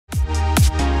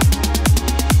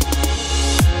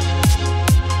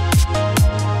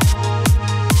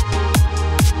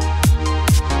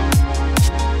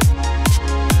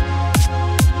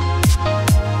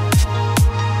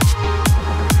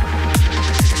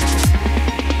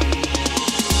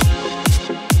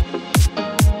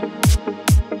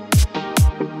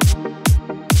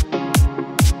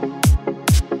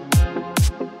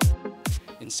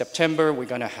September, we're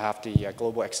going to have the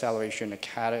Global Acceleration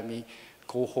Academy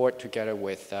cohort together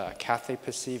with Cathay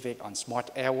Pacific on Smart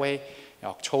Airway. In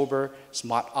October,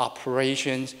 smart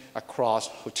operations across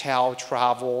hotel,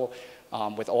 travel,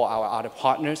 with all our other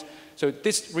partners. So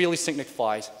this really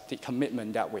signifies the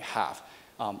commitment that we have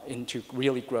into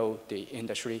really grow the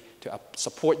industry, to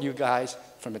support you guys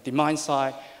from the demand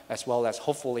side, as well as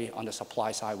hopefully on the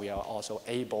supply side, we are also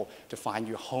able to find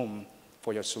your home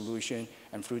for your solution.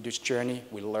 And through this journey,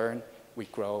 we learn, we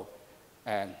grow,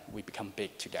 and we become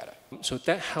big together. So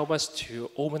that helps us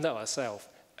to open up ourselves,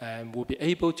 and we'll be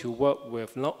able to work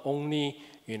with not only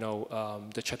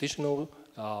the traditional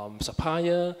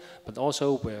supplier, but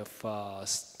also with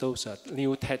those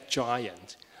new tech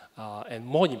giants, and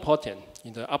more important,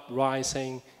 in the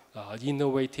uprising,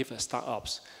 innovative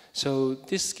startups. So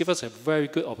this gives us a very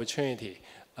good opportunity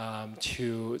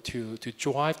to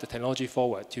drive the technology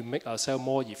forward, to make ourselves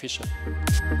more efficient.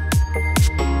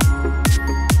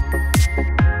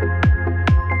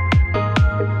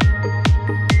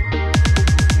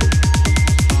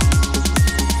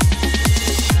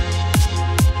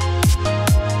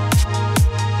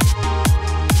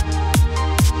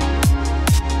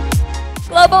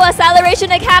 Global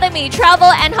Acceleration Academy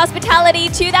Travel and Hospitality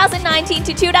 2019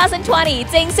 to 2020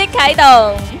 正式啟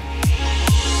動。